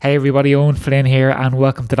Hey everybody, Owen Flynn here, and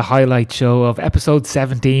welcome to the highlight show of episode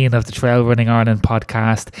 17 of the Trail Running Ireland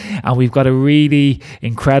podcast. And we've got a really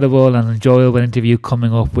incredible and enjoyable interview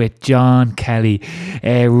coming up with John Kelly,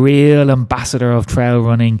 a real ambassador of trail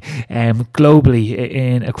running globally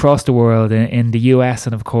in across the world, in the US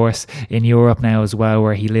and of course in Europe now as well,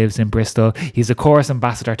 where he lives in Bristol. He's a Chorus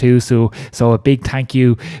ambassador too, so a big thank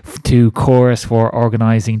you to Chorus for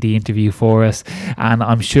organising the interview for us. And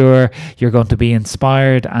I'm sure you're going to be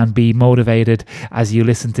inspired and be motivated as you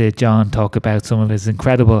listen to John talk about some of his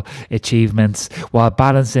incredible achievements while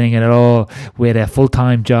balancing it all with a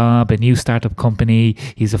full-time job, a new startup company.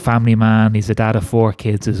 He's a family man. He's a dad of 4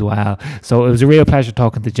 kids as well. So it was a real pleasure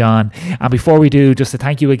talking to John. And before we do, just a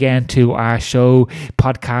thank you again to our show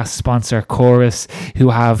podcast sponsor, Chorus,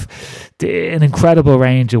 who have an incredible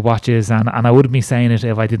range of watches, and I wouldn't be saying it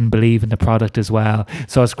if I didn't believe in the product as well.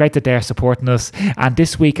 So it's great that they're supporting us. And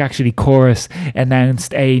this week actually Chorus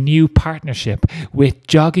announced a new partnership with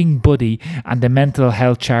Jogging Buddy and the mental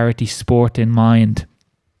health charity Sport in Mind.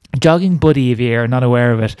 Jogging Buddy, if you're not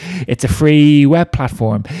aware of it, it's a free web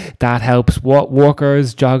platform that helps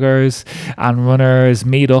walkers, joggers and runners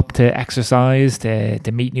meet up to exercise,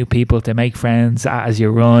 to meet new people, to make friends as you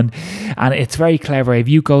run. And it's very clever. If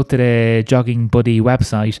you go to the Jogging Buddy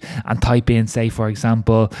website and type in, say, for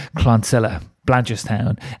example, Clonsilla,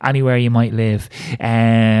 Blanchardstown, anywhere you might live,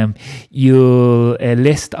 a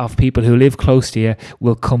list of people who live close to you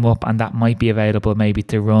will come up, and that might be available maybe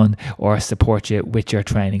to run or support you with your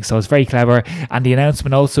training. So it's very clever. And the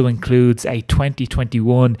announcement also includes a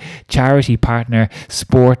 2021 charity partner,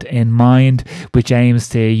 Sport in Mind, which aims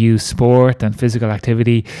to use sport and physical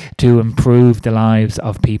activity to improve the lives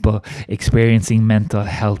of people experiencing mental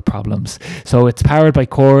health problems. So it's powered by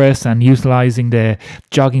Chorus and utilizing the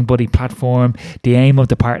Jogging Buddy platform. The aim of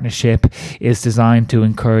the partnership is designed to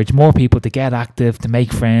encourage more people to get active, to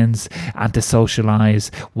make friends and to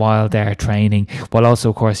socialize while they're training, while also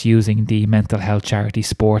of course using the mental health charity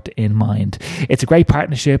Sport in Mind. It's a great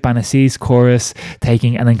partnership, and it sees Chorus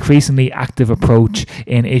taking an increasingly active approach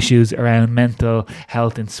in issues around mental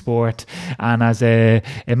health in sport. And as a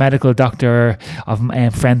medical doctor,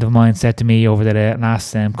 a friend of mine said to me over the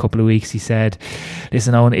last couple of weeks, he said,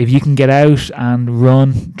 listen Owen, if you can get out and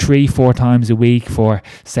run 3-4 times a week for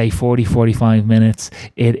say 40-45 minutes,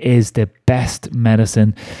 it is the best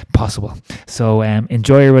medicine possible. So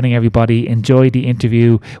enjoy your running, everybody. Enjoy the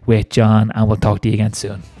interview with John, and we'll talk to you again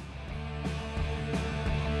soon.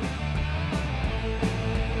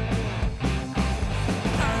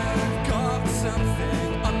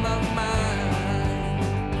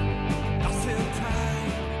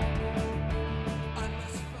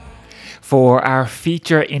 For our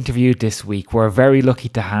feature interview this week, we're very lucky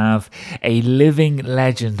to have a living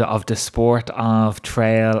legend of the sport of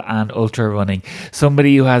trail and ultra running.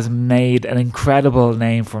 Somebody who has made an incredible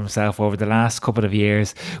name for himself over the last couple of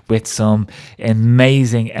years with some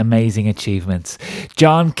amazing achievements.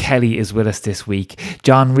 John Kelly is with us this week.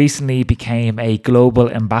 John recently became a global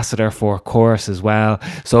ambassador for Chorus as well.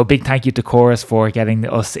 So a big thank you to Chorus for getting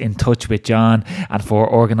us in touch with John and for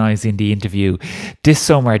organising the interview. This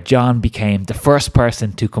summer, John became the first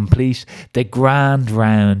person to complete the Grand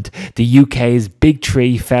Round, the UK's Big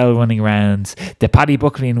Three fell running rounds, the Paddy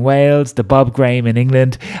Buckley in Wales, the Bob Graham in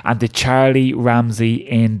England, and the Charlie Ramsey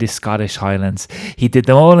in the Scottish Highlands. He did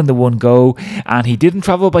them all in the one go, and he didn't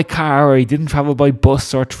travel by car, or he didn't travel by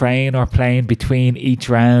bus or train or plane between each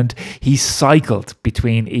round. He cycled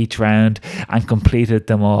between each round and completed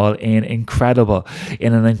them all in an incredible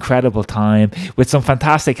time, with some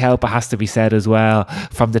fantastic help, it has to be said as well,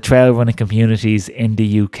 from the trail running communities in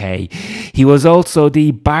the UK. He was also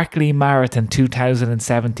the Barkley Marathon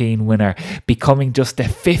 2017 winner, becoming just the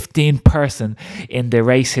 15th person in the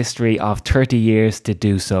race history of 30 years to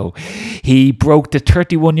do so. He broke the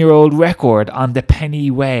 31-year-old record on the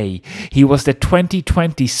Penny Way. He was the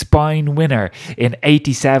 2020 Spine winner in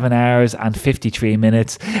 87 hours and 53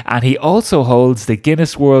 minutes, and he also holds the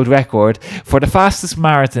Guinness World Record for the fastest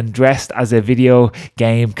marathon dressed as a video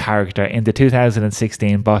game character in the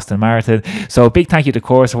 2016 Boston Marathon. So a big thank you to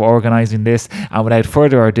Chorus for organising this, and without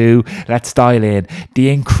further ado, let's dial in the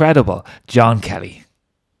incredible John Kelly.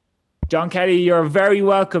 John Kelly, you're very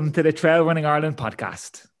welcome to the Trail Running Ireland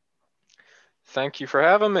podcast. Thank you for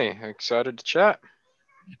having me. Excited to chat.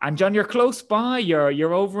 And John, you're close by.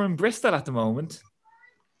 You're over in Bristol at the moment.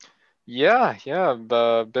 Yeah.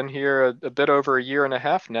 I've been here a bit over a year and a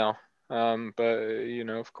half now. But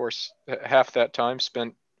of course, half that time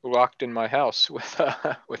spent locked in my house with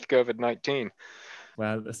COVID-19.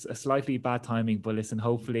 Well, it's a slightly bad timing, but listen,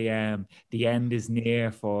 hopefully the end is near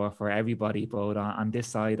for everybody, both on this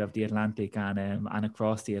side of the Atlantic and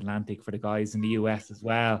across the Atlantic for the guys in the US as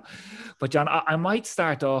well. But John, I might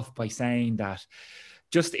start off by saying that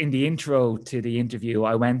just in the intro to the interview,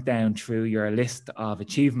 I went down through your list of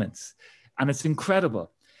achievements, and it's incredible.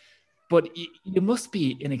 But you must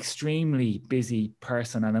be an extremely busy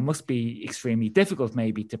person, and it must be extremely difficult,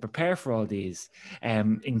 maybe, to prepare for all these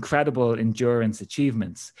incredible endurance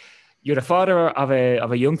achievements. You're the father of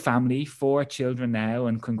a young family, 4 children now,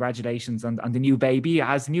 and congratulations on the new baby.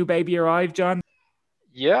 Has the new baby arrived, John?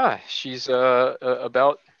 Yeah, she's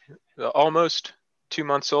about almost 2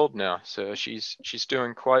 months old now, so she's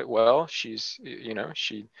doing quite well. She's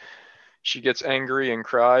she gets angry and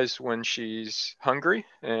cries when she's hungry,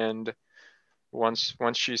 and once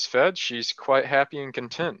she's fed, she's quite happy and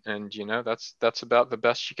content. And that's about the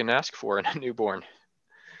best you can ask for in a newborn.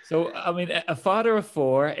 So, I mean, a father of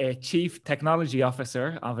 4, a chief technology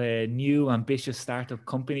officer of a new ambitious startup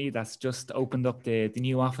company that's just opened up the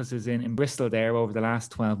new offices in Bristol there over the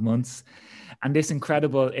last 12 months, and this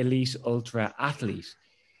incredible elite ultra athlete.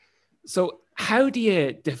 So how do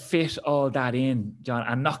you fit all that in, John,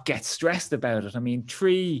 and not get stressed about it? I mean,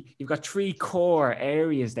 you've got 3 core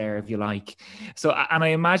areas there, if you like. So, and I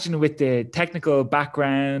imagine with the technical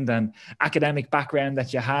background and academic background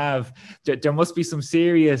that you have, there must be some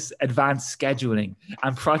serious advanced scheduling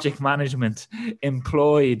and project management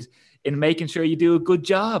employed in making sure you do a good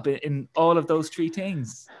job in all of those 3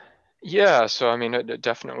 things. Yeah, so I mean,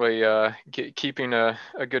 definitely keeping a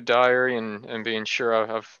good diary and being sure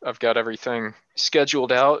I've got everything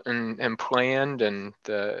scheduled out and planned, and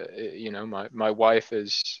my wife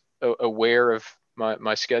is aware of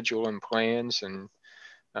my schedule and plans, and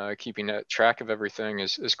keeping that track of everything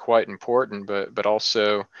is quite important. But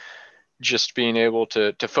also just being able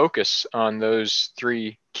to focus on those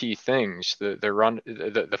 3 key things: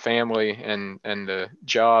 the family, and the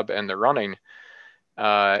job, and the running,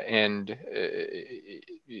 and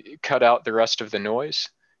cut out the rest of the noise,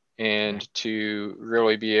 Yeah. and to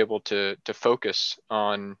really be able to focus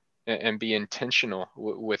on and be intentional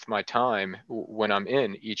with my time when I'm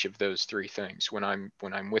in each of those 3 things. When I'm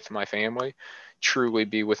with my family, truly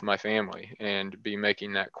be with my family and be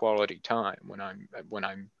making that quality time. When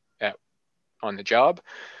I'm at on the job,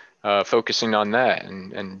 focusing on that,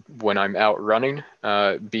 and when I'm out running,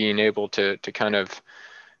 being able to kind of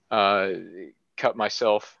uh, cut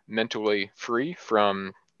myself mentally free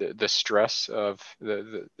from the stress of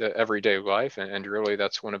the everyday life. And really,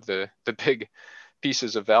 that's one of the big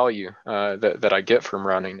pieces of value that I get from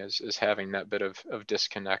running, is having that bit of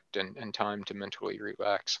disconnect and time to mentally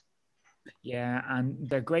relax. Yeah, and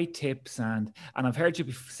they're great tips, and I've heard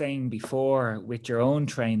you saying before with your own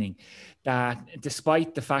training that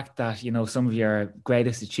despite the fact that some of your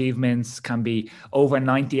greatest achievements can be over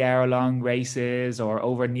 90-hour long races or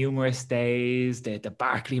over numerous days, the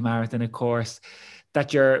Barkley Marathon, of course,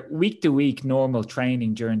 that your week to week normal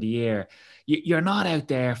training during the year, you're not out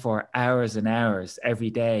there for hours and hours every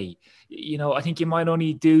day. I think you might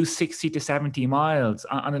only do 60 to 70 miles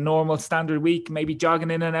on a normal standard week, maybe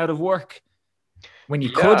jogging in and out of work when you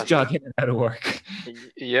could Yeah, jog in and out of work.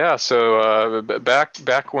 yeah. So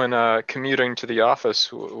back when commuting to the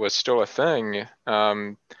office was still a thing,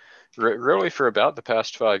 really for about the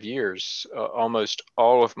past 5 years, almost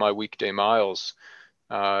all of my weekday miles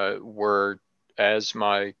were as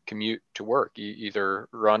my commute to work, either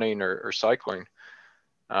running or cycling.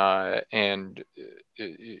 And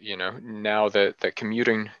now that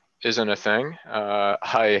commuting isn't a thing,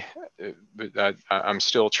 I'm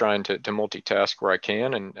still trying to multitask where I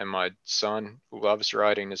can, and my son loves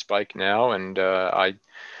riding his bike now, and I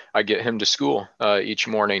get him to school each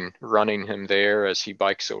morning, running him there as he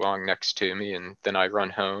bikes along next to me, and then I run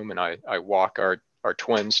home and I walk our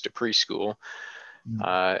twins to preschool.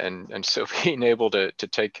 And so being able to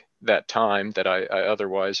take that time that I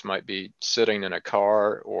otherwise might be sitting in a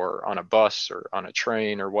car or on a bus or on a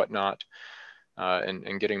train or whatnot,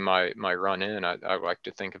 and getting my run in, I like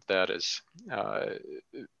to think of that as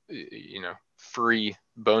free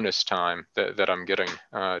bonus time that I'm getting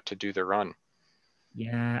to do the run.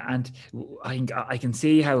 Yeah, and I can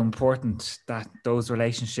see how important that those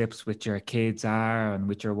relationships with your kids are and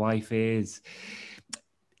with your wife is.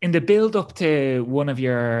 In the build up to one of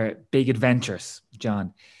your big adventures,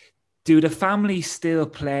 John, do the family still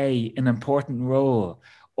play an important role,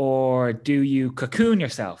 or do you cocoon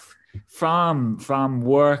yourself from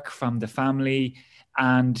work, from the family,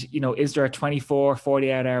 and is there a 24,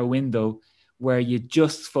 48 hour window where you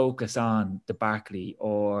just focus on the Barkley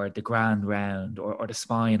or the Grand Round or the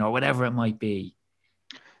Spine or whatever it might be?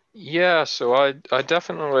 Yeah, so I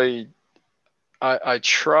definitely I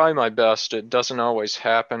try my best. It doesn't always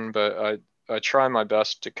happen, but I try my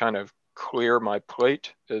best to kind of clear my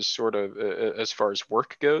plate as sort of as far as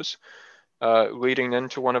work goes, leading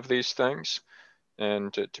into one of these things,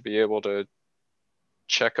 and to be able to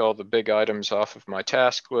check all the big items off of my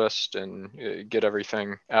task list and get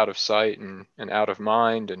everything out of sight and out of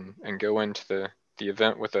mind and go into the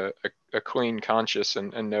event with a clean conscience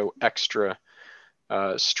and no extra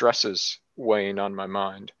stresses weighing on my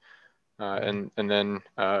mind. And then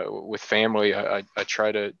with family, I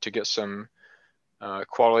try to get some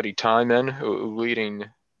quality time in leading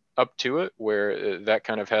up to it, where that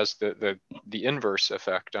kind of has the inverse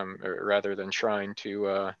effect. Rather than trying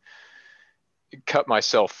to cut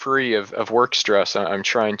myself free of work stress, I'm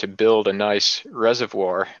trying to build a nice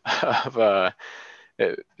reservoir of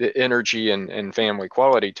energy and family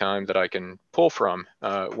quality time that I can pull from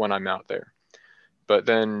when I'm out there. But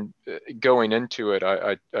then going into it,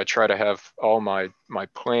 I try to have all my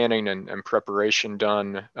planning and preparation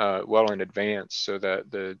done well in advance, so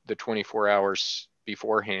that the 24 hours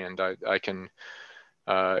beforehand I can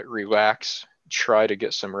relax, try to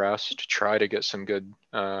get some rest, try to get some good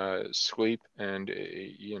sleep, and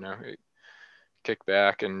kick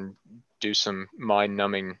back and do some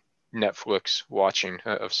mind-numbing Netflix watching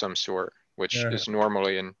of some sort, which Yeah. is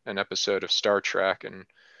normally an episode of Star Trek, and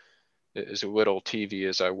as little TV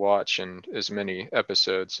as I watch and as many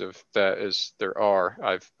episodes of that as there are,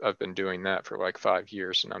 I've been doing that for like 5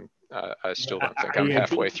 years, and I still don't think Are I'm you a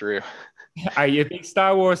halfway big, through. are you a big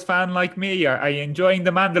Star Wars fan like me? Or are you enjoying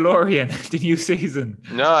The Mandalorian, the new season?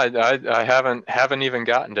 No, I haven't even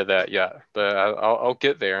gotten to that yet, but I'll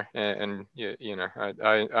get there, and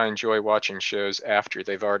I enjoy watching shows after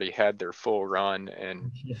they've already had their full run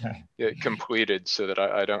and Yeah. completed, so that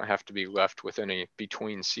I don't have to be left with any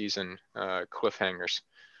between season cliffhangers.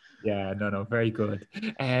 Yeah, no, no, very good.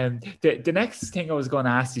 The next thing I was going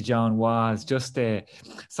to ask you, John, was just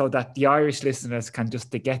so that the Irish listeners can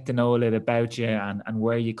just to get to know a little about you and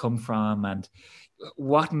where you come from and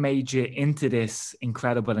what made you into this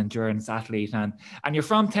incredible endurance athlete. And you're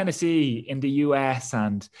from Tennessee in the US,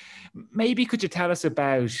 and maybe could you tell us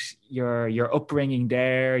about your upbringing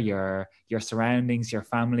there, your surroundings, your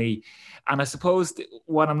family? And I suppose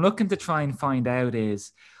what I'm looking to try and find out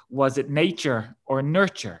is, was it nature or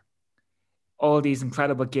nurture? All these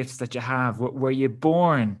incredible gifts that you have? Were you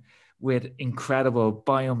born with incredible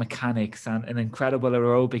biomechanics and an incredible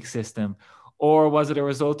aerobic system? Or was it a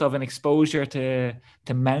result of an exposure to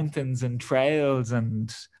mountains and trails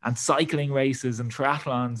and cycling races and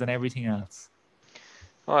triathlons and everything else?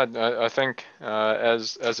 Well, I think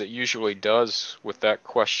as it usually does with that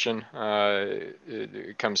question,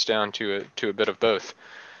 it comes down to a bit of both.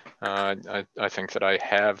 I think that I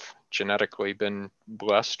have genetically been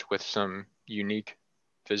blessed with some unique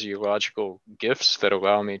physiological gifts that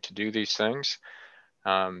allow me to do these things.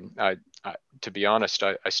 Um, I, to be honest,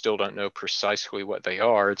 I still don't know precisely what they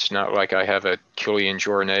are. It's not like I have a Kilian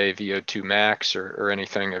Jornet VO2 max or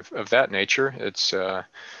anything of that nature. It's there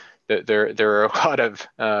are a lot of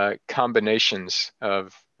combinations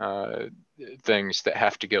of things that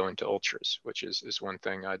have to go into ultras, which is one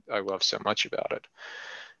thing I love so much about it.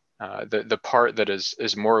 The part that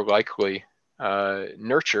is more likely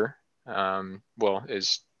nurture, well,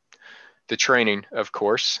 is the training, of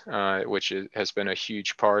course, which has been a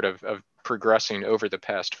huge part of progressing over the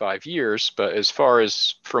past 5 years. But as far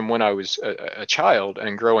as from when I was a child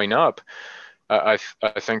and growing up, I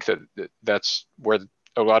think that that's where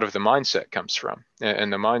a lot of the mindset comes from,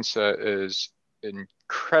 and the mindset is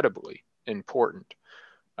incredibly important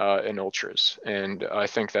in ultras, and I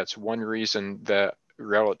think that's one reason that,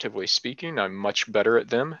 relatively speaking, I'm much better at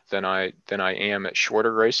them than I am at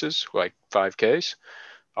shorter races like 5Ks.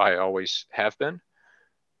 I always have been.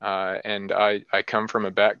 And I come from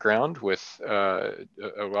a background with a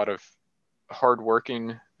lot of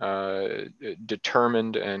hardworking,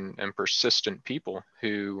 determined, and persistent people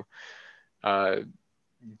who uh,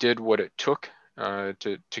 did what it took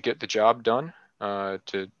to get the job done,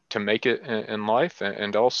 to make it in life,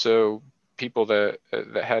 and also people that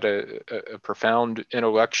had a profound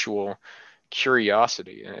intellectual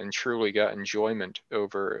curiosity and truly got enjoyment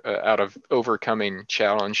over out of overcoming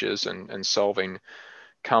challenges and solving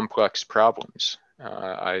complex problems.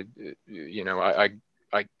 I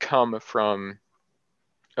come from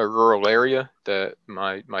a rural area that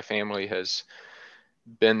my family has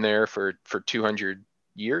been there for 200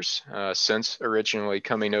 years, since originally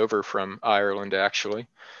coming over from Ireland, actually.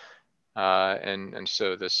 And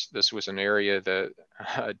so this was an area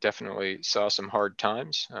that definitely saw some hard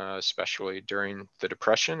times, especially during the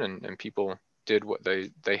Depression, and people did what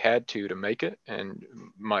they had to make it. And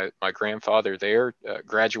my grandfather there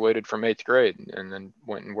graduated from 8th grade and then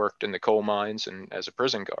went and worked in the coal mines and as a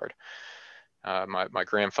prison guard. My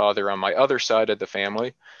grandfather on my other side of the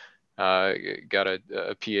family got a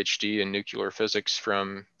PhD in nuclear physics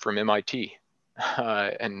from MIT,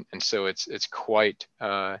 and so it's quite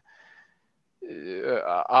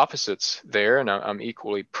opposites there, and I'm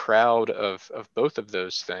equally proud of both of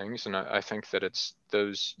those things. And I think that it's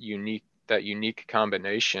that unique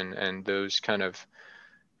combination and those kind of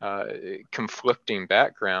uh, conflicting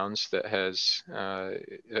backgrounds that has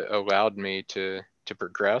allowed me to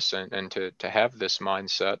progress and to have this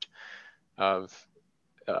mindset of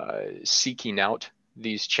seeking out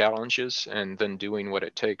these challenges and then doing what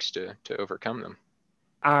it takes to overcome them.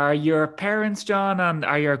 Are your parents, John, and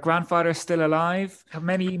are your grandfathers still alive? How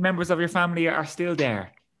many members of your family are still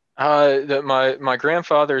there? My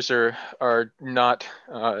grandfathers are not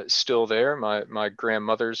still there. My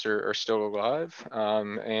grandmothers are still alive.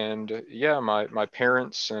 And yeah, my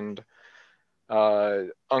parents and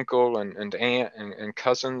uncle and aunt and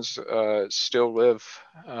cousins still live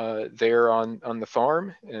there on the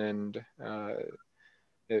farm, and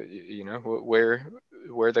you know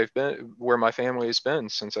where they've been, where my family has been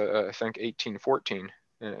since I think 1814.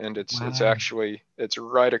 And it's Wow. actually it's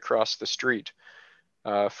right across the street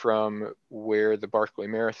from where the Barkley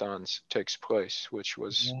Marathons takes place, which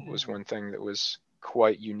was Yeah. one thing that was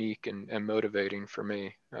quite unique and motivating for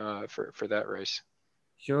me for that race.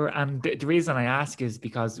 Sure. And the reason I ask is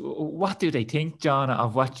because what do they think, John,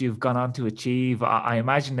 of what you've gone on to achieve? I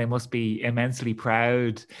imagine they must be immensely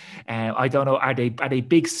proud. I don't know, are they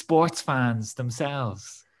big sports fans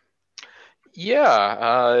themselves?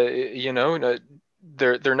 Yeah, you know,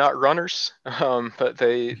 they're not runners, but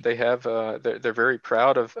they have they're very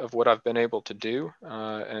proud of what I've been able to do,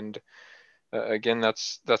 and again,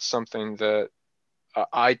 that's something that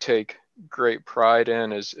I take great pride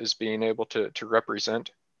in is being able to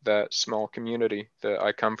represent that small community that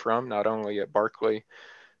I come from, not only at Barkley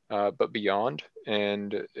but beyond.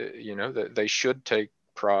 And you know that they should take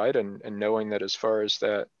pride and knowing that as far as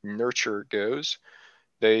that nurture goes,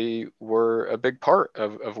 they were a big part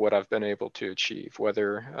of what I've been able to achieve,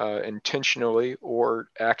 whether intentionally or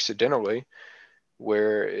accidentally.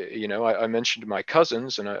 Where you know I mentioned my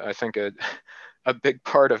cousins, and I think a big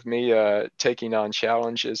part of me taking on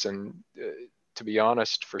challenges and to be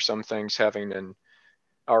honest, for some things having an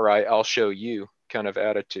all right, I'll show you kind of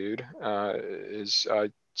attitude is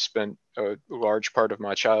I spent a large part of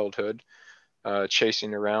my childhood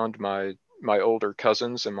chasing around my older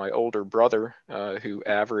cousins and my older brother, who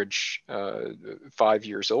average 5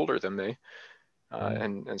 years older than me, Wow.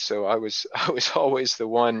 and so I was always the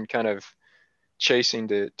one kind of chasing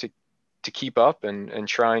to keep up and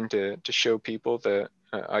trying to show people that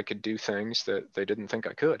I could do things that they didn't think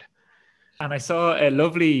I could. And I saw a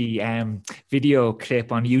lovely video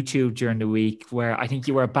clip on YouTube during the week where I think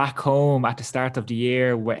you were back home at the start of the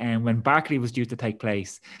year when Barkley was due to take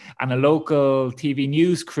place, and a local TV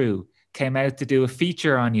news crew came out to do a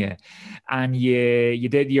feature on you, and you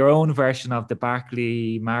did your own version of the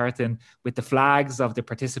Barkley Marathon with the flags of the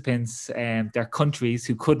participants and their countries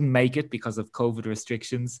who couldn't make it because of COVID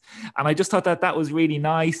restrictions. And I just thought that that was really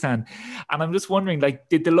nice, and I'm just wondering, like,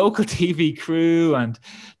 did the local TV crew and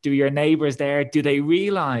do your neighbors there, do they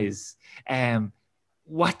realize um,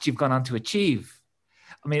 what you've gone on to achieve?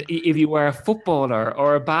 I mean, if you were a footballer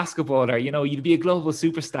or a basketballer, you'd be a global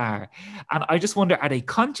superstar. And I just wonder, are they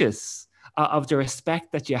conscious of the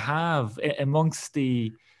respect that you have amongst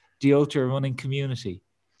the ultra running community?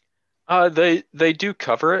 They do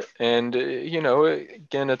cover it, and you know,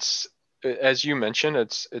 again, it's as you mentioned,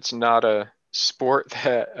 it's not a sport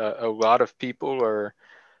that a lot of people are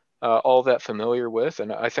all that familiar with.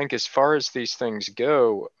 And I think as far as these things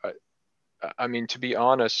go, I mean, to be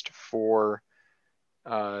honest, for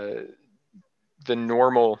uh, the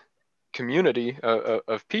normal community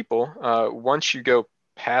of people, once you go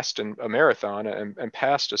past a marathon and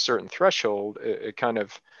past a certain threshold, it kind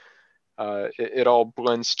of it all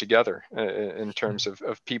blends together in terms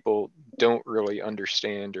of people don't really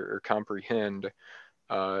understand or comprehend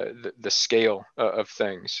the scale of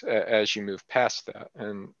things as you move past that,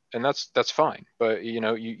 and that's fine. But you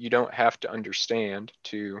know, you don't have to understand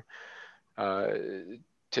uh,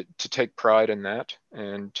 to take pride in that,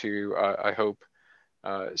 and to I hope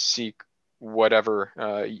seek whatever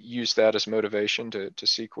use that as motivation to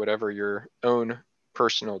seek whatever your own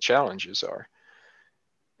personal challenges are.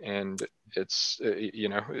 And it's you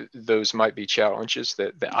know, those might be challenges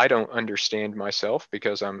that I don't understand myself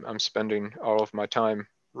because I'm spending all of my time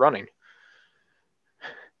running.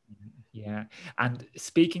 Yeah. And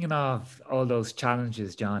speaking of all those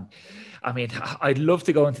challenges, John, I mean, I'd love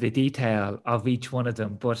to go into the detail of each one of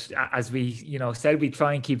them, but as we, said, we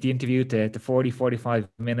try and keep the interview to 40, 45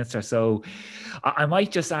 minutes or so. I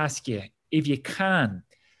might just ask you, if you can,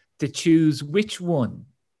 to choose which one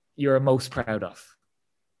you're most proud of.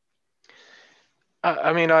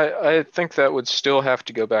 I mean, I think that would still have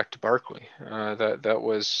to go back to Barkley. That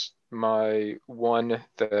was my one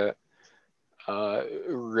that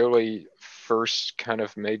really first kind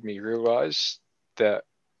of made me realize that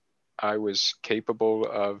I was capable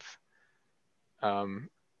of um,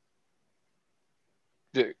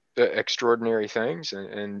 the extraordinary things,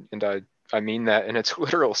 and I mean that in its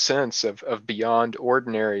literal sense of beyond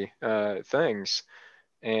ordinary things,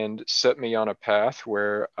 and set me on a path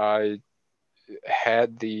where I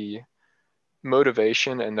had the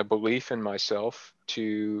motivation and the belief in myself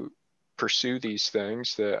to pursue these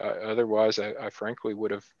things that otherwise I frankly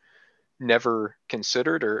would have never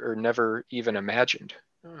considered or never even imagined.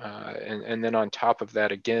 And then on top of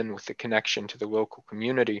that, again, with the connection to the local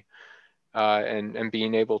community, and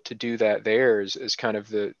being able to do that there is kind of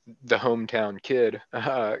the hometown kid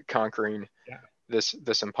conquering Yeah.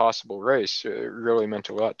 this impossible race. It really meant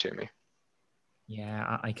a lot to me.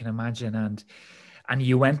 Yeah, I can imagine. And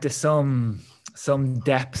you went to some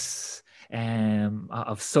depths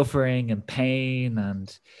of suffering and pain,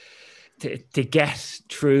 and to get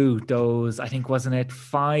through those, I think, wasn't it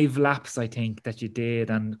 5 laps, I think, that you did,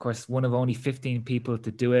 and of course one of only 15 people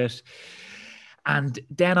to do it. And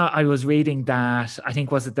then I was reading that, I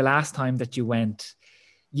think, was it the last time that you went,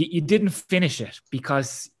 you didn't finish it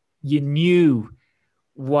because you knew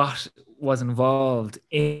what was involved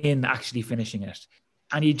in actually finishing it,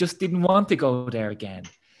 and you just didn't want to go there again.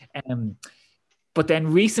 Um, but then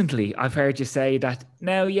recently, I've heard you say that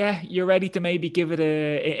now, yeah, you're ready to maybe give it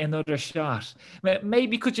another shot.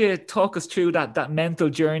 Maybe could you talk us through that mental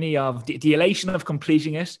journey of the elation of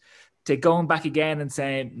completing it, to going back again and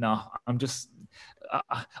saying, no,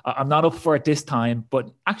 I'm not up for it this time,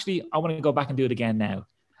 but actually, I want to go back and do it again now.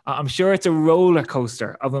 I'm sure it's a roller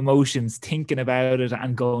coaster of emotions thinking about it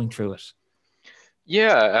and going through it.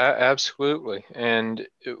 Yeah, absolutely. And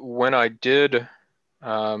when I did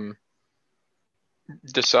um,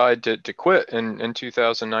 decide to quit in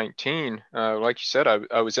 2019, like you said,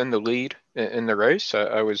 I was in the lead in the race.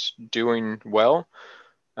 I was doing well.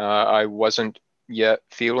 I wasn't yet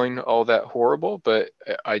feeling all that horrible, but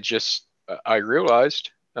I realized,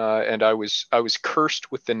 and I was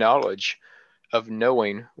cursed with the knowledge of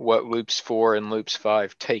knowing what loops 4 and loops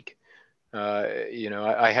 5 take.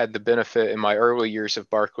 I had the benefit in my early years of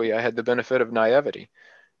Barkley. I had the benefit of naivety,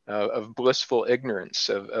 of blissful ignorance,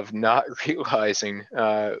 of not realizing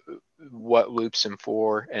what loops in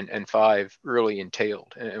 4 and 5 really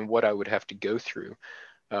entailed, and what I would have to go through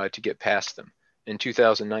to get past them. In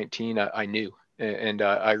 2019, I knew, and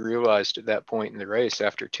I realized at that point in the race,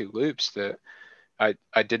 after 2 loops, that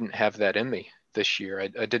I didn't have that in me this year. I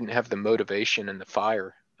didn't have the motivation and the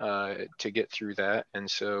fire to get through that, and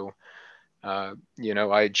so. I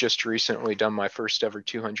had just recently done my first ever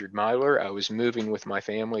 200 miler. I was moving with my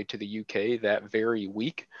family to the UK that very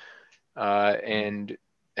week, and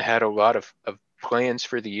had a lot of plans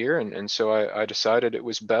for the year. And so I decided it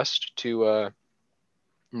was best to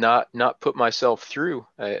not put myself through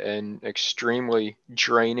an extremely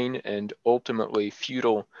draining and ultimately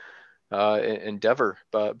futile endeavor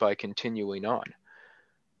by continuing on.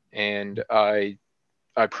 And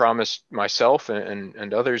I promised myself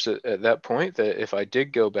and others at that point that if I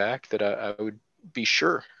did go back, that I would be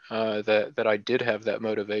sure that I did have that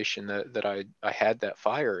motivation, that I had that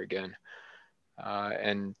fire again,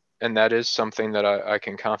 and that is something that I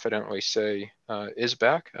can confidently say is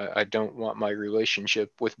back. I don't want my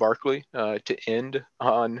relationship with Barkley to end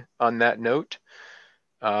on that note.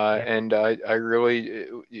 Yeah. And I really,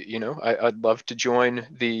 I'd love to join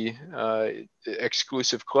the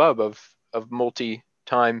exclusive club of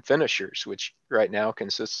multi-time finishers, which right now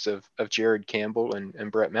consists of Jared Campbell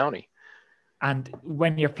and Brett Mowney. And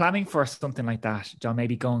when you're planning for something like that, John,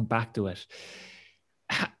 maybe going back to it,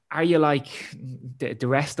 are you like the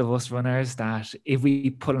rest of us runners, that if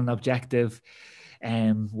we put an objective,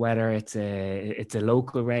 whether it's a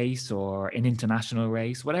local race or an international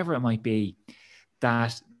race, whatever it might be,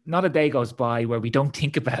 that not a day goes by where we don't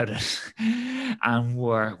think about it, and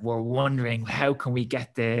we're wondering how can we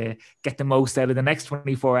get the most out of the next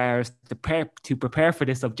 24 hours to prepare for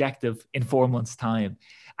this objective in 4 months' time,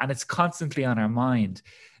 and it's constantly on our mind.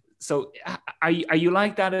 So are you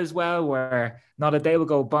like that as well, where not a day will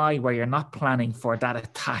go by where you're not planning for that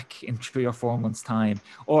attack in 3 or 4 months' time,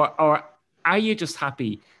 or are you just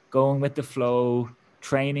happy going with the flow,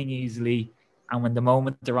 training easily, and when the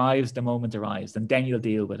moment arrives, and then you'll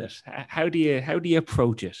deal with it. How do you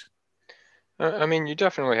approach it? I mean, you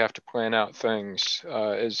definitely have to plan out things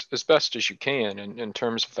as best as you can in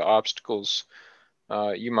terms of the obstacles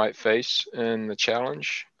you might face and the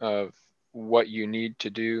challenge of what you need to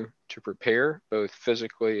do to prepare, both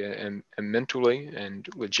physically and mentally and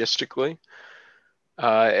logistically.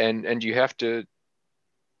 And you have to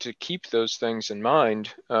keep those things in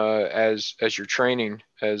mind as you're training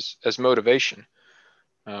as motivation.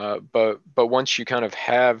 But once you kind of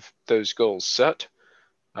have those goals set,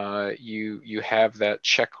 you have that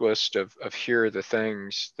checklist of here are the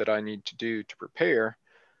things that I need to do to prepare.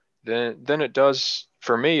 Then it does,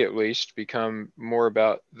 for me at least, become more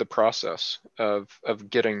about the process of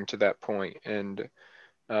getting to that point and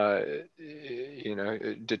uh,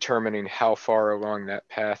 determining how far along that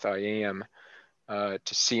path I am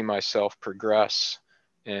to see myself progress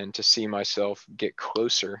and to see myself get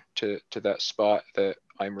closer to that spot that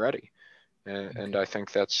I'm ready. And Okay. I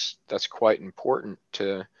think that's quite important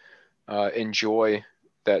to enjoy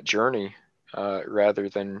that journey rather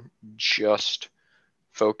than just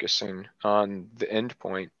focusing on the end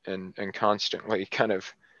point and constantly kind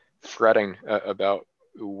of fretting about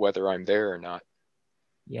whether I'm there or not.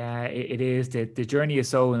 Yeah, it is. The journey is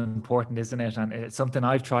so important, isn't it? And it's something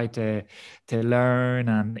I've tried to learn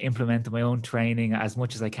and implement in my own training as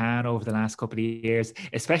much as I can over the last couple of years.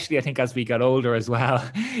 Especially, I think as we got older as well,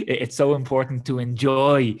 it's so important to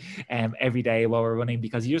enjoy every day while we're running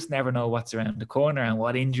because you just never know what's around the corner and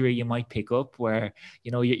what injury you might pick up. Where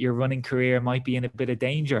your running career might be in a bit of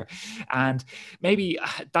danger, and maybe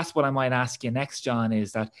that's what I might ask you next, John.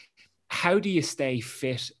 Is that how do you stay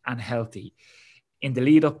fit and healthy in the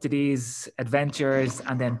lead up to these adventures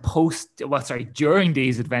and then during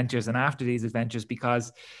these adventures and after these adventures,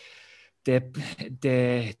 because the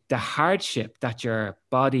the hardship that your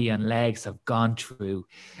body and legs have gone through.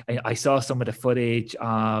 I saw some of the footage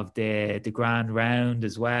of the grand round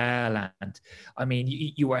as well, and I mean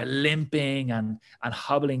you were limping and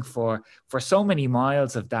hobbling for so many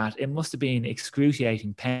miles of that. It must have been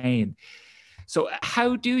excruciating pain. So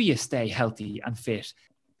how do you stay healthy and fit?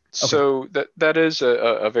 Okay. So that is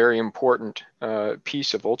a very important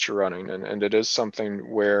piece of ultra running, and it is something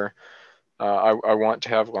where I want to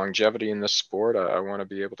have longevity in this sport. I want to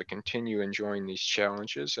be able to continue enjoying these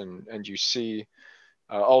challenges, and you see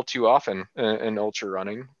all too often in ultra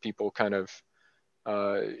running, people kind of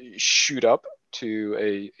uh, shoot up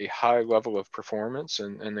to a high level of performance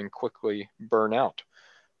and then quickly burn out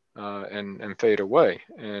and fade away.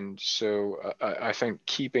 And so I think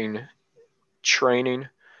keeping training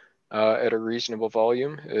at a reasonable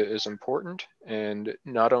volume is important. And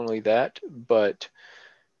not only that, but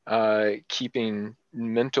keeping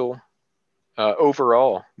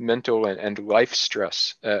overall mental and life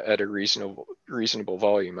stress at a reasonable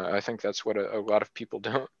volume. I think that's what a lot of people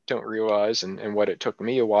don't realize, and what it took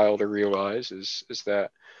me a while to realize is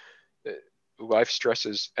that uh, life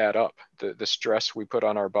stresses add up. The stress we put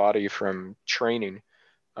on our body from training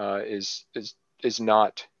is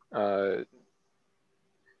not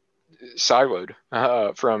siloed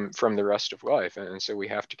from the rest of life, and so we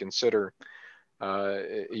have to consider uh,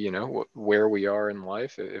 where we are in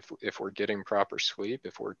life, if we're getting proper sleep,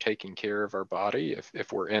 if we're taking care of our body,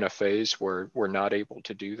 if we're in a phase where we're not able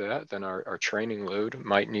to do that, then our training load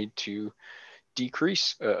might need to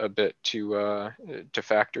decrease a bit to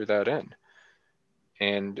factor that in.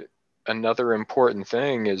 And another important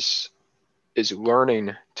thing is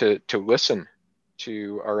learning to listen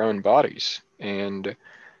to our own bodies, and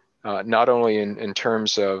not only in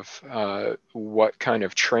terms of what kind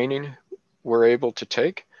of training we're able to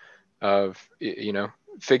take, of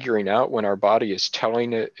figuring out when our body is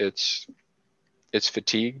telling it it's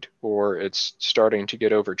fatigued or it's starting to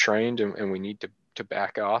get overtrained, and we need to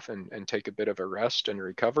back off and take a bit of a rest and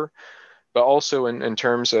recover, but also in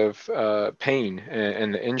terms of pain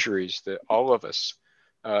and the injuries that all of us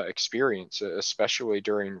experience, especially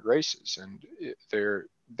during races. And there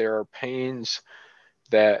are pains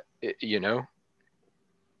that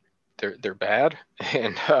they're bad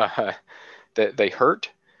and that they hurt,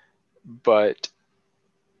 but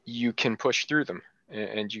you can push through them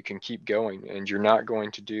and you can keep going, and you're not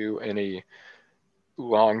going to do any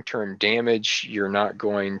long-term damage. You're not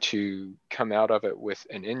going to come out of it with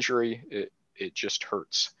an injury. It just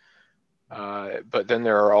hurts. But then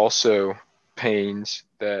there are also pains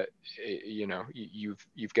that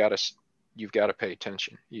you've got to pay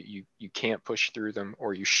attention. You can't push through them,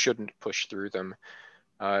 or you shouldn't push through them.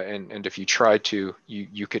 And if you try to,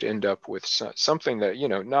 you could end up with something that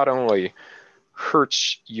not only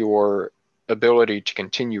hurts your ability to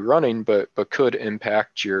continue running, but could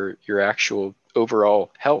impact your actual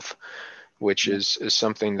overall health, which Yeah. is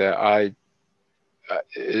something that I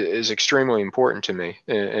is extremely important to me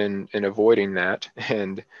in avoiding that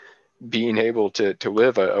and being able to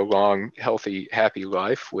live a long, healthy, happy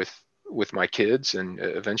life with my kids and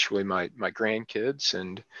eventually my grandkids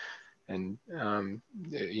and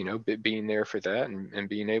being there for that and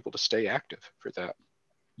being able to stay active for that.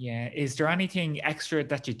 Yeah. Is there anything extra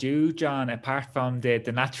that you do, John, apart from the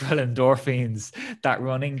natural endorphins that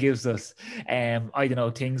running gives us? I don't know,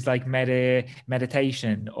 things like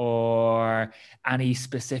meditation or any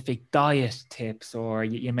specific diet tips, or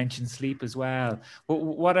you mentioned sleep as well.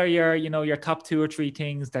 What are your top two or three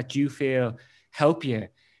things that you feel help you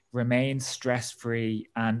remain stress-free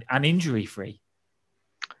and injury-free?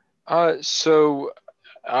 So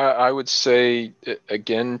I would say,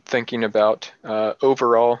 again, thinking about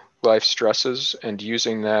overall life stresses and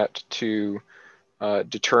using that to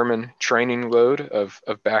determine training load of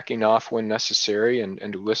backing off when necessary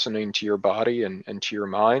and listening to your body and to your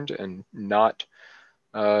mind and not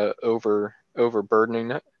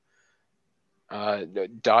overburdening it.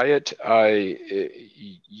 Diet, I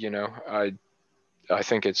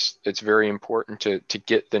think it's very important to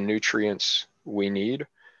get the nutrients we need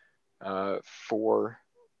for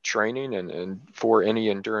training and for any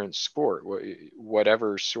endurance sport,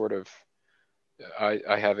 whatever sort of.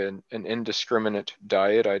 I have an indiscriminate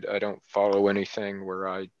diet. I don't follow anything where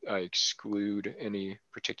I exclude any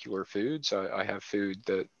particular foods. I have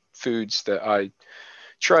foods that I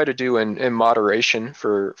try to do in moderation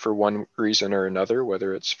for one reason or another,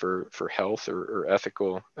 whether it's for health or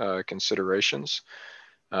ethical considerations.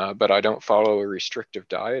 But I don't follow a restrictive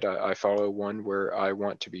diet. I follow one where I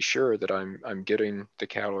want to be sure that I'm getting the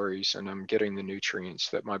calories and I'm getting the nutrients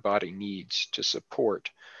that my body needs to support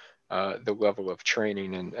the level of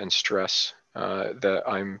training and stress that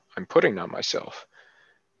I'm putting on myself.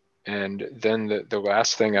 And then the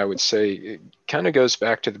last thing I would say, it kind of goes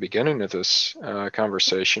back to the beginning of this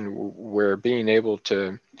conversation, where being able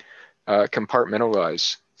to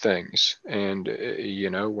compartmentalize things. And,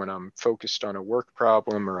 when I'm focused on a work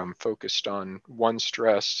problem or I'm focused on one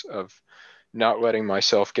stress, of not letting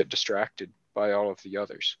myself get distracted by all of the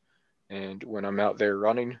others. And when I'm out there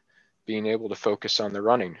running, being able to focus on the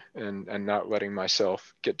running and not letting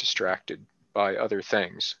myself get distracted by other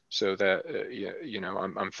things so that,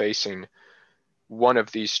 I'm facing one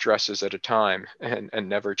of these stresses at a time and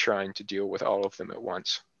never trying to deal with all of them at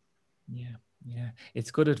once. Yeah, yeah,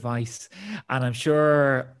 it's good advice. And I'm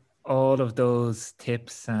sure all of those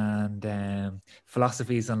tips and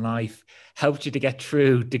philosophies on life helped you to get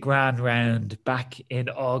through the grand round back in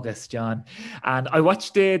August, John. And I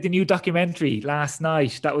watched the new documentary last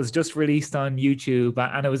night that was just released on YouTube,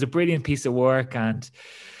 and it was a brilliant piece of work. And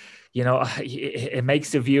it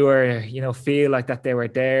makes the viewer, feel like that they were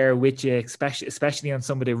there with you, especially on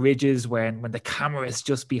some of the ridges when the camera is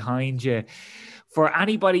just behind you. For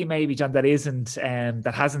anybody maybe, John,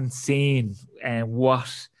 that hasn't seen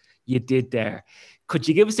what you did there, could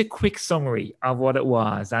you give us a quick summary of what it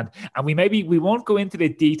was? And we won't go into the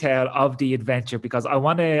detail of the adventure because I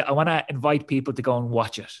want to invite people to go and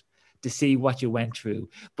watch it to see what you went through.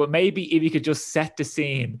 But maybe if you could just set the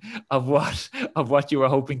scene of what you were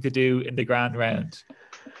hoping to do in the grand round.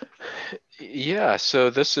 Yeah, so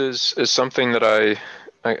this is something that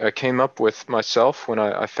I came up with myself when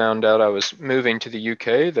I found out I was moving to the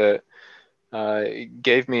UK, that it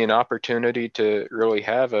gave me an opportunity to really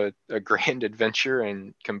have a grand adventure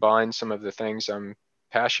and combine some of the things I'm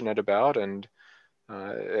passionate about and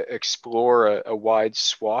explore a wide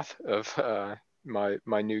swath of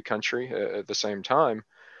my new country at the same time.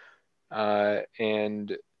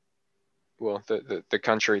 And well, the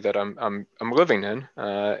country that I'm living in,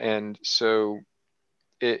 and so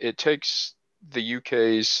it takes the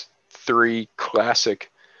UK's three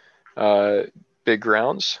classic uh, big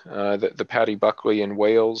rounds, the Paddy Buckley in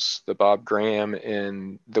Wales, the Bob Graham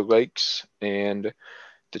in the Lakes, and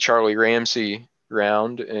the Charlie Ramsey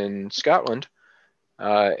round in Scotland.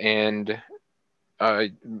 And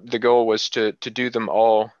the goal was to do them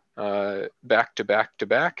all back to back to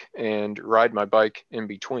back and ride my bike in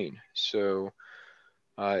between. So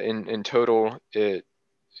in total, it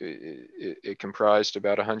comprised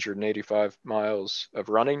about 185 miles of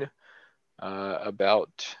running,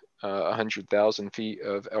 about 100,000 feet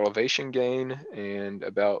of elevation gain, and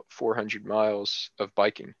about 400 miles of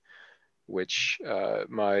biking. Which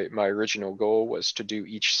my original goal was to do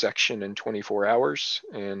each section in 24 hours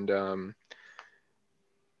and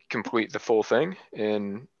complete the full thing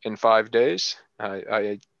in 5 days.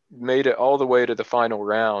 I made it all the way to the final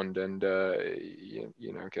round, and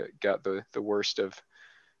got the worst of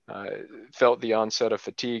felt the onset of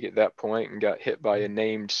fatigue at that point and got hit by a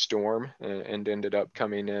named storm, and ended up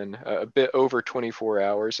coming in a bit over 24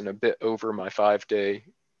 hours and a bit over my 5-day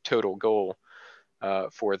total goal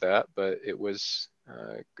for that. But it was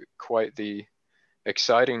quite the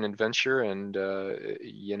exciting adventure, and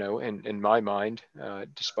in my mind,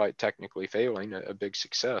 despite technically failing, a big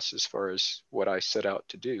success as far as what I set out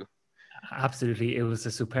to do. Absolutely, it was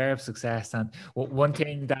a superb success. And one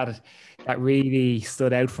thing that really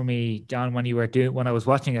stood out for me, John, when I was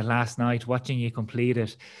watching it last night, watching you complete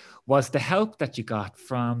it, was the help that you got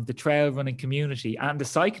from the trail running community and the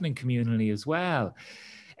cycling community as well.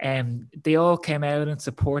 And they all came out and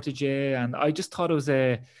supported you, and I just thought it was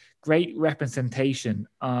a great representation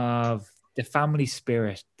of the family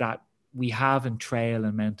spirit that we have in trail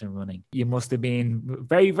and mountain running. You must have been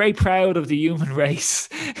very, very proud of the human race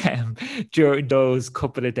during those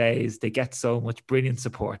couple of days. They get so much brilliant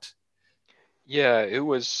support. Yeah, it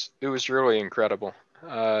was really incredible.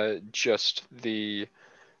 Just the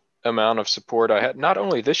amount of support I had, not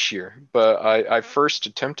only this year, but I first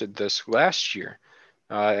attempted this last year,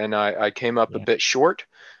 and I came up a Yeah. bit short.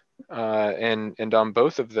 And on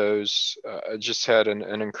both of those, I just had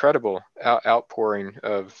an incredible outpouring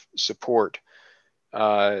of support,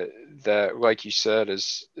 that, like you said,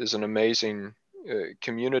 is an amazing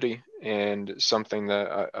community, and something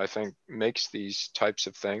that I think makes these types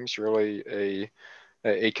of things really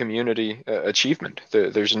a community achievement.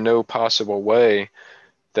 There's no possible way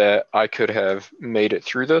that I could have made it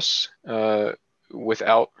through this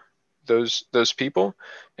without those people,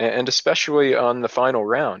 and especially on the final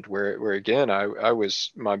round, where again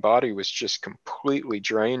my body was just completely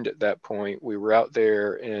drained at that point. We were out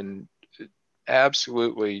there in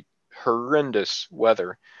absolutely horrendous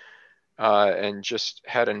weather, and just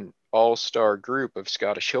had an all-star group of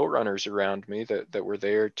Scottish hill runners around me that were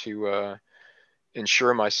there to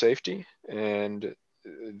ensure my safety, and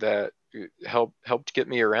that helped get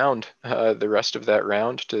me around the rest of that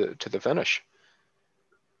round to the finish.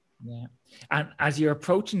 Yeah. And as you're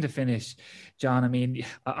approaching the finish, John, I mean,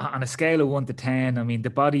 on a scale of 1 to 10, I mean,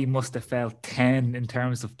 the body must have felt 10 in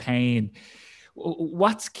terms of pain.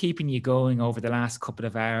 What's keeping you going over the last couple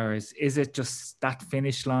of hours? Is it just that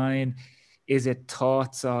finish line? Is it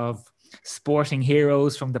thoughts of sporting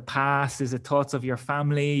heroes from the past? Is it thoughts of your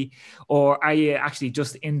family? Or are you actually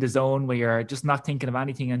just in the zone where you're just not thinking of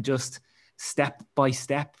anything and just step by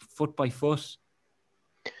step, foot by foot?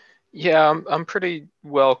 Yeah, I'm pretty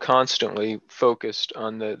well constantly focused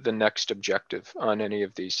on the next objective on any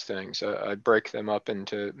of these things. I break them up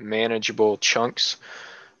into manageable chunks,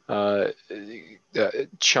 uh,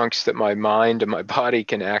 chunks that my mind and my body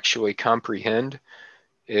can actually comprehend.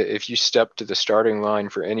 If you step to the starting line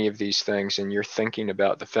for any of these things and you're thinking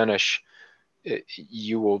about the finish,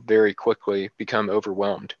 you will very quickly become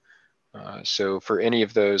overwhelmed. So for any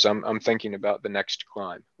of those, I'm thinking about the next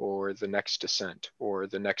climb or the next descent or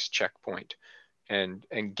the next checkpoint, and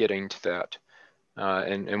getting to that.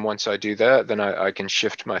 And once I do that, then I can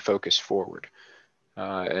shift my focus forward.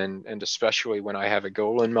 And especially when I have a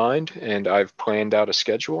goal in mind and I've planned out a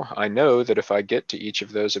schedule, I know that if I get to each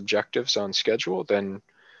of those objectives on schedule, then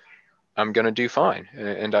I'm going to do fine,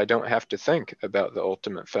 and I don't have to think about the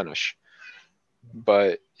ultimate finish.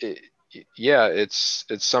 But yeah, it's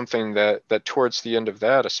something that towards the end of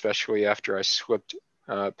that, especially after I slipped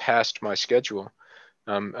past my schedule,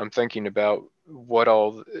 I'm thinking about what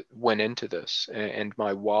all went into this, and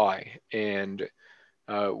my why, and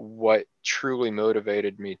what truly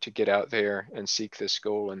motivated me to get out there and seek this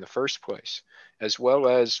goal in the first place, as well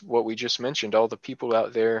as what we just mentioned, all the people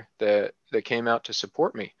out there that came out to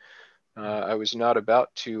support me. I was not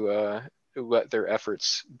about to let their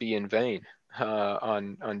efforts be in vain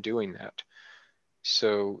on doing that.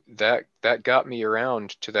 So that got me around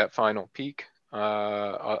to that final peak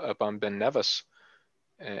up on Ben Nevis.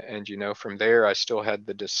 And from there, I still had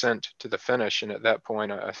the descent to the finish. And at that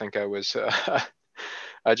point, I think I was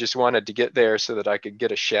I just wanted to get there so that I could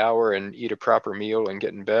get a shower and eat a proper meal and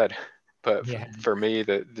get in bed. But Yeah. for me,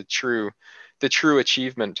 the true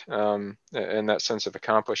achievement, and that sense of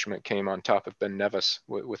accomplishment came on top of Ben Nevis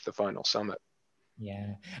with the final summit.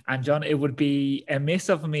 Yeah. And John, it would be amiss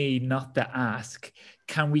of me not to ask,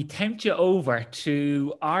 can we tempt you over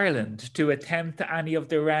to Ireland to attempt any of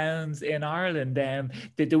the rounds in Ireland?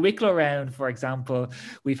 The Wicklow round, for example,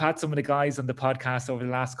 we've had some of the guys on the podcast over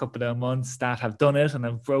the last couple of months that have done it and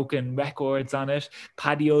have broken records on it.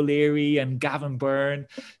 Paddy O'Leary and Gavin Byrne,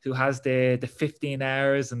 who has the 15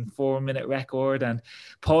 hours and 4 minute record. And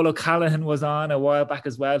Paul O'Callaghan was on a while back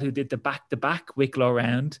as well, who did the back-to-back Wicklow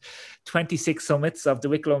round, 26 summits of the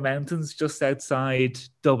Wicklow Mountains just outside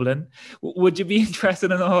Dublin. Would you be interested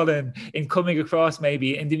at all in coming across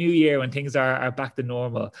maybe in the new year when things are back to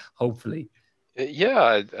normal, hopefully?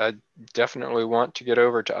 Yeah, I definitely want to get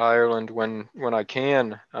over to Ireland when I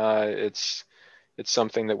can. It's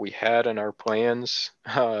something that we had in our plans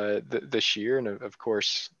this year, and of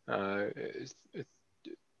course,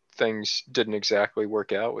 things didn't exactly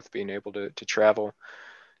work out with being able to travel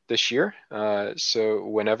this year. So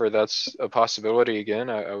whenever that's a possibility again,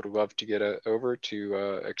 I would love to get over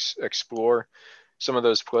to explore some of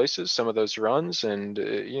those places, some of those runs, and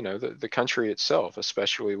the country itself,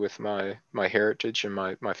 especially with my heritage and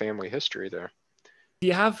my family history there. Do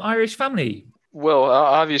you have Irish family? Well,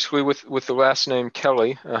 obviously with the last name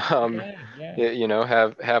Kelly, Yeah,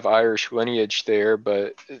 yeah. have Irish lineage there,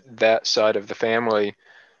 but that side of the family,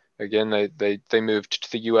 again, they moved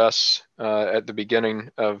to the U.S. At the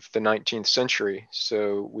beginning of the 19th century,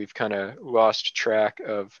 so we've kind of lost track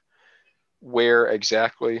of where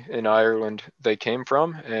exactly in Ireland they came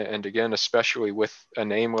from. And again, especially with a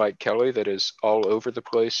name like Kelly that is all over the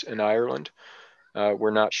place in Ireland, we're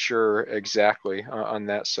not sure exactly on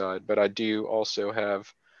that side. But I do also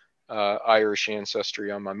have Irish ancestry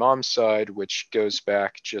on my mom's side, which goes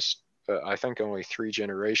back just, I think, only 3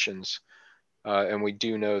 generations. And we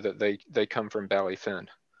do know that they come from Ballyfin.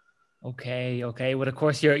 Okay, okay. Well, of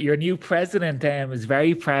course, your new president is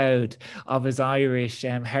very proud of his Irish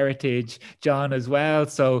heritage, John, as well.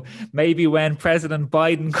 So maybe when President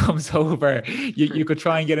Biden comes over, you could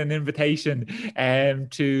try and get an invitation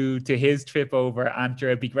to his trip over. And sure,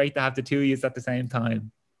 it'd be great to have the two of you at the same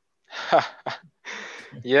time.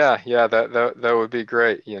 Yeah, that would be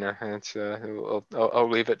great. It's I'll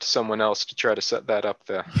leave it to someone else to try to set that up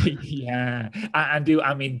there. Yeah, and do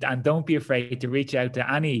I mean, and don't be afraid to reach out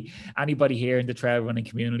to anybody here in the trail running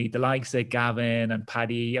community, the likes of Gavin and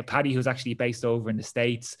Paddy, Paddy who's actually based over in the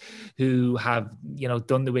States, who have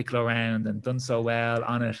done the Wicklow round and done so well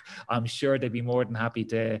on it. I'm sure they'd be more than happy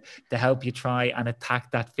to help you try and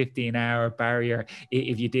attack that 15-hour barrier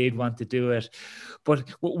if you did want to do it. But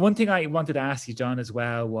one thing I wanted to ask you, John, as well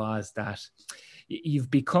was that you've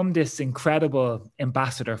become this incredible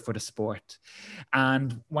ambassador for the sport.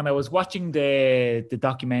 And when I was watching the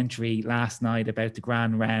documentary last night about the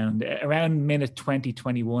Grand Round, around minute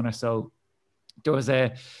 2021 or so, there was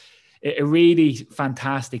a really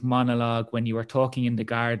fantastic monologue when you were talking in the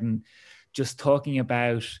garden, just talking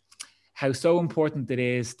about how so important it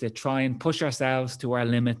is to try and push ourselves to our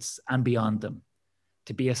limits and beyond them,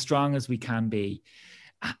 to be as strong as we can be.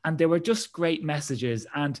 And they were just great messages.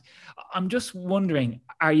 And I'm just wondering,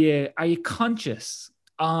 are you conscious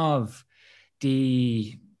of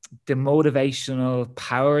the motivational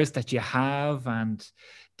powers that you have and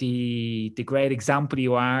the great example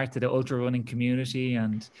you are to the ultra running community?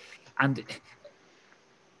 And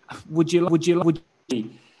would you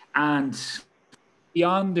and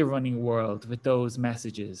beyond the running world with those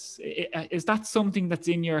messages, is that something that's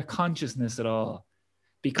in your consciousness at all?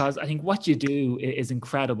 Because I think what you do is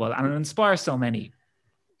incredible and it inspires so many.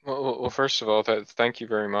 Well, first of all, thank you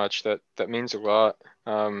very much. That means a lot.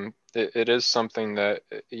 It is something that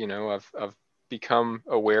I've become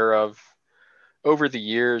aware of over the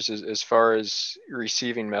years, as far as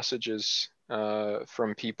receiving messages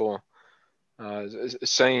from people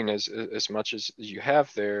saying as much as you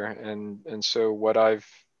have there, and so what I've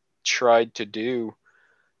tried to do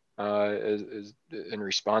is in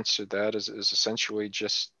response to that is essentially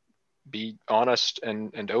just be honest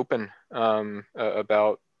and open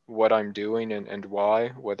about what I'm doing and why,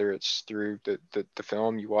 whether it's through the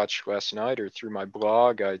film you watched last night or through my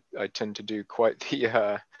blog. I tend to do quite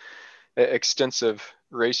the extensive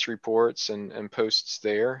race reports and posts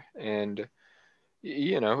there. And,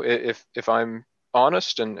 if I'm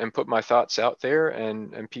honest and put my thoughts out there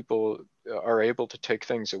and people are able to take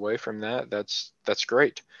things away from that, that's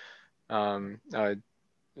great. I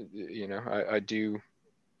do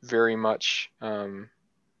very much, I'm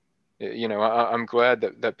glad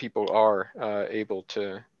that people are able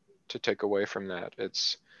to take away from that.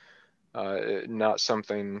 It's not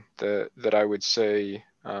something that I would say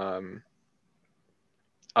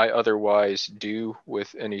I otherwise do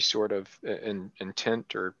with any sort of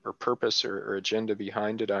intent or purpose or agenda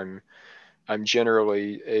behind it. I'm I'm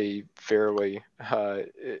generally a fairly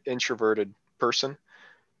introverted person.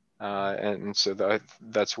 And so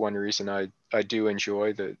that's one reason I do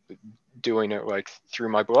enjoy doing it, like through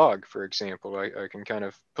my blog, for example. I can kind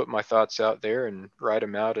of put my thoughts out there and write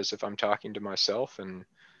them out as if I'm talking to myself, and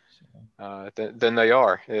then they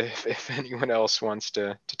are, if anyone else wants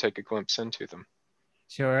to take a glimpse into them.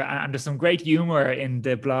 Sure, and there's some great humor in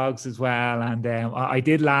the blogs as well. And I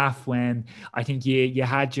did laugh when I think you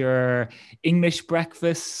had your English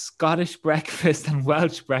breakfast, Scottish breakfast, and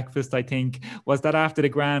Welsh breakfast. I think was that after the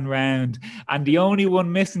grand round, and the only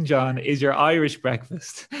one missing, John, is your Irish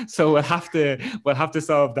breakfast. So we'll have to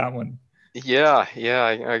solve that one. Yeah, yeah,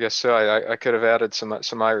 I guess so. I could have added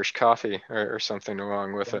some Irish coffee or something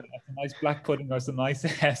along with Yeah, it. some nice black pudding or some nice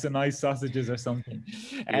some nice sausages or something.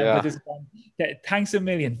 But Yeah. just thanks a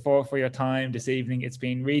million for your time this evening. It's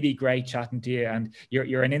been really great chatting to you, and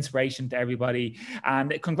you're an inspiration to everybody.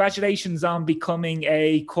 And congratulations on becoming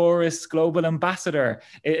a Chorus Global Ambassador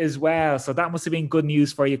as well. So that must have been good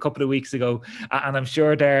news for you a couple of weeks ago, and I'm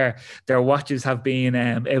sure their watches have been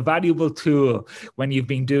a valuable tool when you've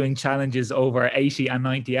been doing challenges over 80 and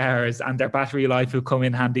 90 hours, and their battery life will come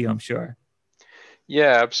in handy, I'm sure.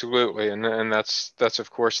 Yeah, absolutely. And that's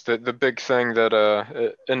of course the big thing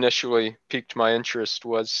that initially piqued my interest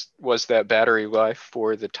was that battery life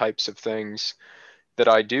for the types of things that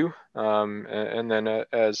I do. And then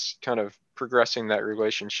as kind of progressing that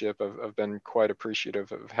relationship, I've been quite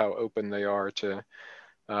appreciative of how open they are to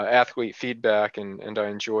athlete feedback, and I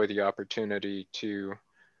enjoy the opportunity to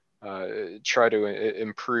try to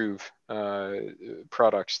improve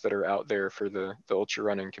products that are out there for the ultra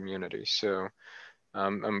running community. So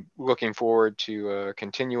I'm looking forward to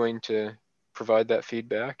continuing to provide that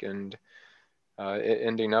feedback, and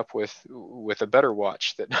ending up with a better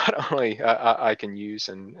watch that not only I can use,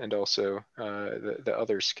 and also the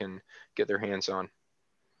others can get their hands on.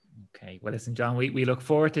 Okay, well, listen, John, we look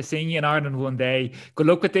forward to seeing you in Ireland one day. Good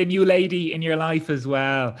luck with the new lady in your life as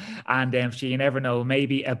well. And you never know,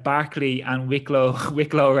 maybe a Barkley and Wicklow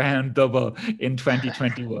Wicklow round double in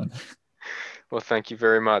 2021. Well, thank you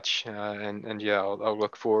very much, and yeah, I'll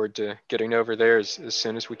look forward to getting over there as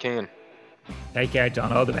soon as we can. Take care,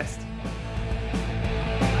 John. All the best.